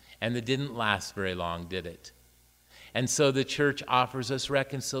 And it didn't last very long, did it? And so the church offers us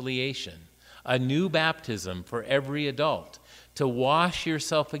reconciliation, a new baptism for every adult, to wash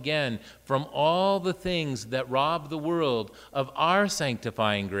yourself again from all the things that rob the world of our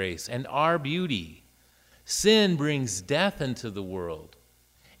sanctifying grace and our beauty. Sin brings death into the world,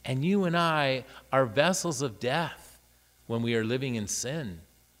 and you and I are vessels of death when we are living in sin.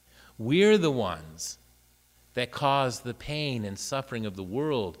 We're the ones that cause the pain and suffering of the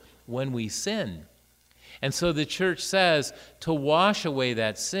world when we sin. And so the church says to wash away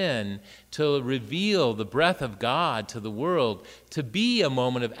that sin, to reveal the breath of God to the world, to be a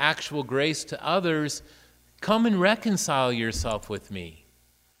moment of actual grace to others, come and reconcile yourself with me.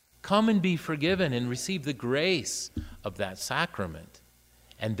 Come and be forgiven and receive the grace of that sacrament.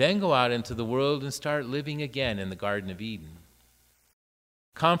 And then go out into the world and start living again in the Garden of Eden.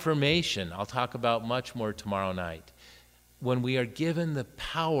 Confirmation, I'll talk about much more tomorrow night. When we are given the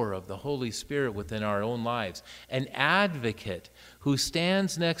power of the Holy Spirit within our own lives, an advocate who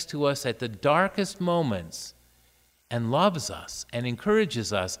stands next to us at the darkest moments and loves us and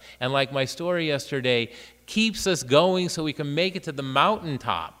encourages us, and like my story yesterday, keeps us going so we can make it to the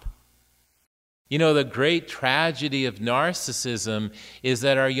mountaintop. You know, the great tragedy of narcissism is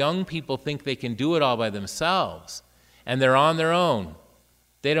that our young people think they can do it all by themselves, and they're on their own.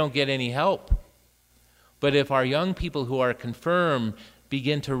 They don't get any help. But if our young people who are confirmed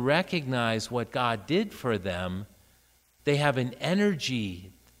begin to recognize what God did for them, they have an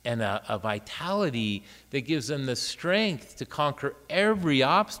energy and a vitality that gives them the strength to conquer every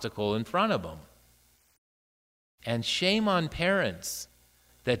obstacle in front of them. And shame on parents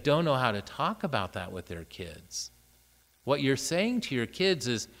that don't know how to talk about that with their kids. What you're saying to your kids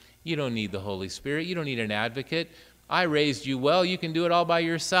is, you don't need the Holy Spirit, you don't need an advocate. I raised you well, you can do it all by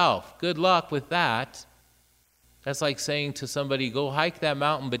yourself. Good luck with that. That's like saying to somebody, go hike that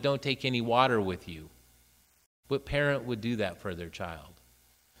mountain, but don't take any water with you. What parent would do that for their child?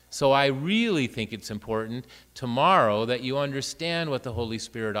 So I really think it's important tomorrow that you understand what the Holy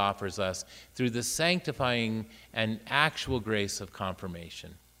Spirit offers us through the sanctifying and actual grace of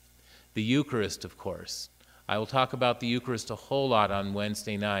confirmation. The Eucharist, of course. I will talk about the Eucharist a whole lot on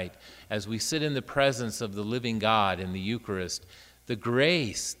Wednesday night. As we sit in the presence of the living God in the Eucharist, the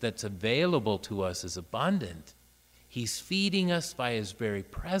grace that's available to us is abundant. He's feeding us by his very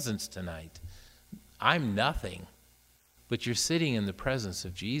presence tonight. I'm nothing, but you're sitting in the presence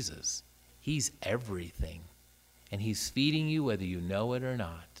of Jesus. He's everything, and he's feeding you whether you know it or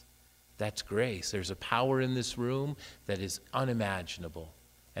not. That's grace. There's a power in this room that is unimaginable,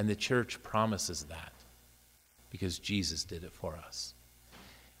 and the church promises that. because Jesus did it for us.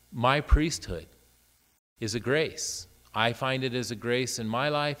 My priesthood is a grace. I find it as a grace in my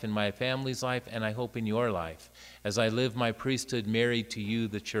life, in my family's life, and I hope in your life, as I live my priesthood married to you,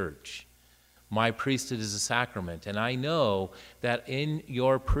 the church. My priesthood is a sacrament, and I know that in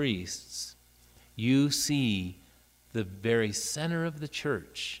your priests, you see the very center of the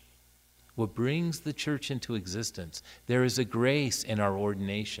church, what brings the church into existence. There is a grace in our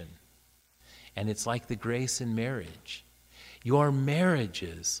ordination, and it's like the grace in marriage. Your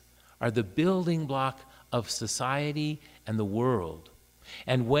marriages are the building block of society and the world.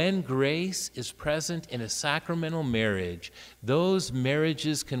 And when grace is present in a sacramental marriage, those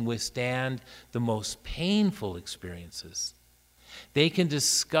marriages can withstand the most painful experiences. They can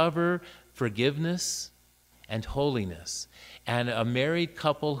discover forgiveness and holiness. And a married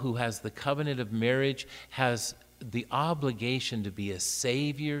couple who has the covenant of marriage has the obligation to be a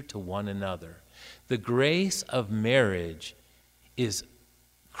savior to one another. The grace of marriage is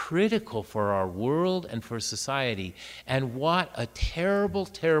critical for our world and for society. And what a terrible,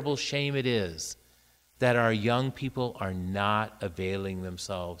 terrible shame it is that our young people are not availing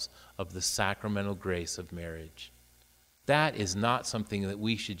themselves of the sacramental grace of marriage. That is not something that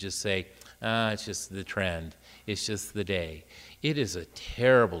we should just say, it's just the trend, it's just the day. It is a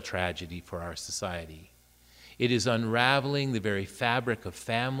terrible tragedy for our society. It is unraveling the very fabric of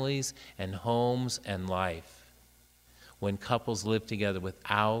families and homes and life when couples live together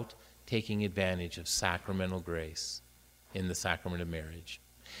without taking advantage of sacramental grace in the sacrament of marriage.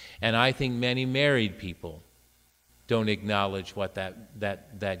 And I think many married people don't acknowledge what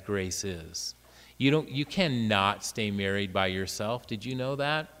that grace is. You cannot stay married by yourself. Did you know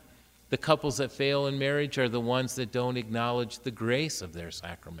that? The couples that fail in marriage are the ones that don't acknowledge the grace of their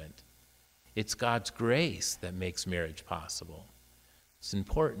sacrament. It's God's grace that makes marriage possible. It's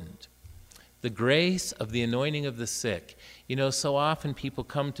important. The grace of the anointing of the sick. You know, so often people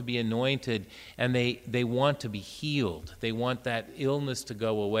come to be anointed and they want to be healed. They want that illness to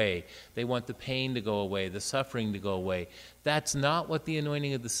go away. They want the pain to go away, the suffering to go away. That's not what the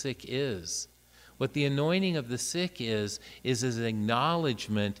anointing of the sick is. What the anointing of the sick is an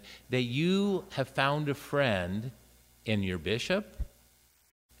acknowledgement that you have found a friend in your bishop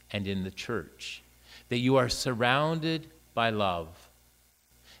and in the church, that you are surrounded by love,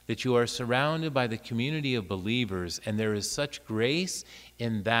 that you are surrounded by the community of believers, and there is such grace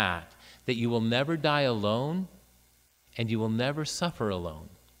in that you will never die alone and you will never suffer alone.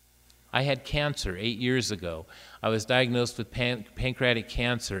 I had cancer 8 years ago. I was diagnosed with pancreatic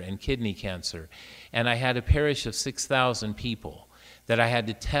cancer and kidney cancer, and I had a parish of 6,000 people that I had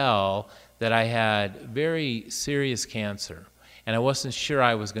to tell that I had very serious cancer, and I wasn't sure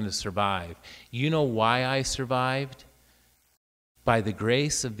I was going to survive. You know why I survived? By the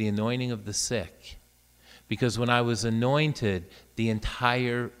grace of the anointing of the sick. Because when I was anointed, the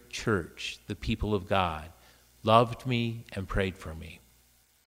entire church, the people of God, loved me and prayed for me.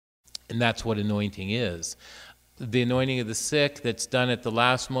 And that's what anointing is. The anointing of the sick that's done at the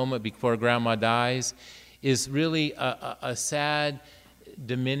last moment before grandma dies is really a sad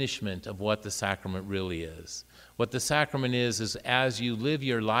diminishment of what the sacrament really is. What the sacrament is as you live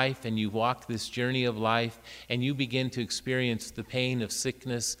your life and you walk this journey of life and you begin to experience the pain of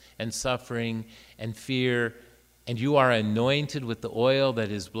sickness and suffering and fear, and you are anointed with the oil that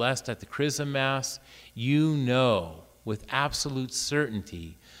is blessed at the Chrism Mass, you know with absolute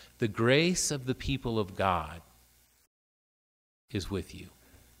certainty the grace of the people of God is with you.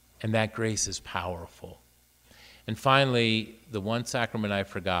 And that grace is powerful. And finally, the one sacrament I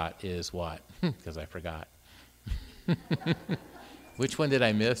forgot is what? Because I forgot. Which one did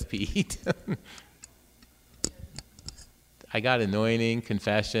I miss, Pete? I got anointing,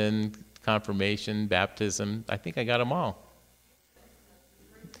 confession, confirmation, baptism. I think I got them all.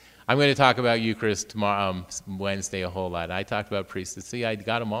 I'm going to talk about Eucharist tomorrow, Wednesday, a whole lot. I talked about priesthood. See, I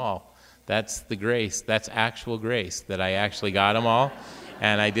got them all. That's the grace. That's actual grace, that I actually got them all,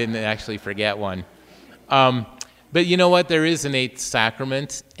 and I didn't actually forget one. But you know what? There is an eighth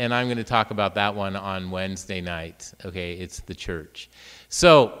sacrament, and I'm going to talk about that one on Wednesday night. Okay, it's the church.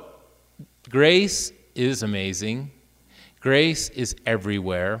 So, grace is amazing. Grace is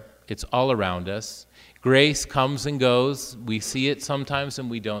everywhere. It's all around us. Grace comes and goes. We see it sometimes and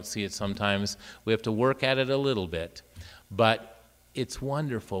we don't see it sometimes. We have to work at it a little bit. But it's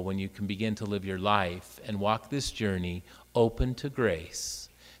wonderful when you can begin to live your life and walk this journey open to grace.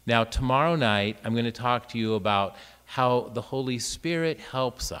 Now, tomorrow night, I'm going to talk to you about how the Holy Spirit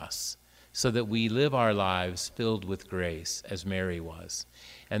helps us so that we live our lives filled with grace, as Mary was.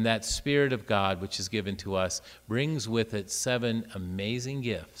 And that Spirit of God, which is given to us, brings with it 7 amazing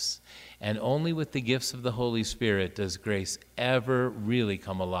gifts. And only with the gifts of the Holy Spirit does grace ever really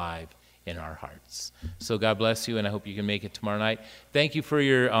come alive in our hearts. So God bless you, and I hope you can make it tomorrow night. Thank you for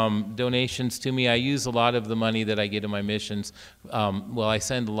your donations to me. I use a lot of the money that I get in my missions. I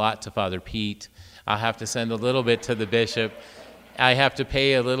send a lot to Father Pete. I'll have to send a little bit to the bishop. I have to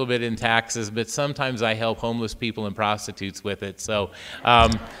pay a little bit in taxes, but sometimes I help homeless people and prostitutes with it. So,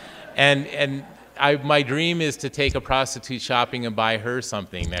 my dream is to take a prostitute shopping and buy her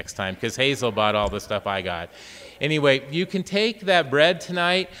something next time, because Hazel bought all the stuff I got. Anyway, you can take that bread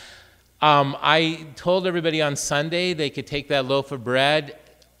tonight. I told everybody on Sunday they could take that loaf of bread.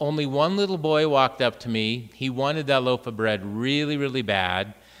 Only one little boy walked up to me. He wanted that loaf of bread really, really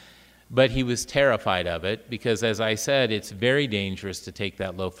bad, but he was terrified of it because, as I said, it's very dangerous to take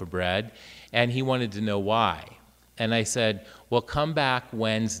that loaf of bread, and he wanted to know why. And I said, well, come back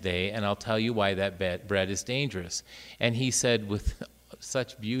Wednesday, and I'll tell you why that bread is dangerous. And he said, with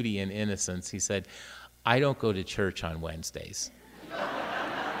such beauty and innocence, he said, I don't go to church on Wednesdays.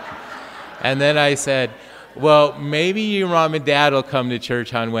 And then I said, well, maybe your mom and dad will come to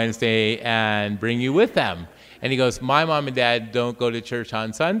church on Wednesday and bring you with them. And he goes, my mom and dad don't go to church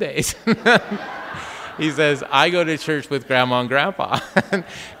on Sundays. He says, I go to church with Grandma and Grandpa.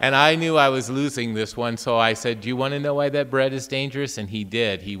 And I knew I was losing this one, so I said, do you want to know why that bread is dangerous? And he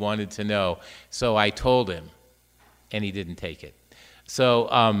did. He wanted to know. So I told him, and he didn't take it. So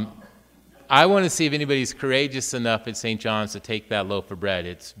I want to see if anybody's courageous enough at St. John's to take that loaf of bread.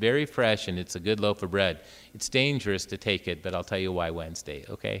 It's very fresh, and it's a good loaf of bread. It's dangerous to take it, but I'll tell you why Wednesday,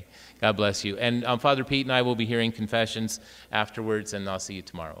 okay? God bless you. And Father Pete and I will be hearing confessions afterwards, and I'll see you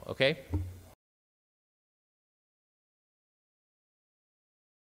tomorrow, okay?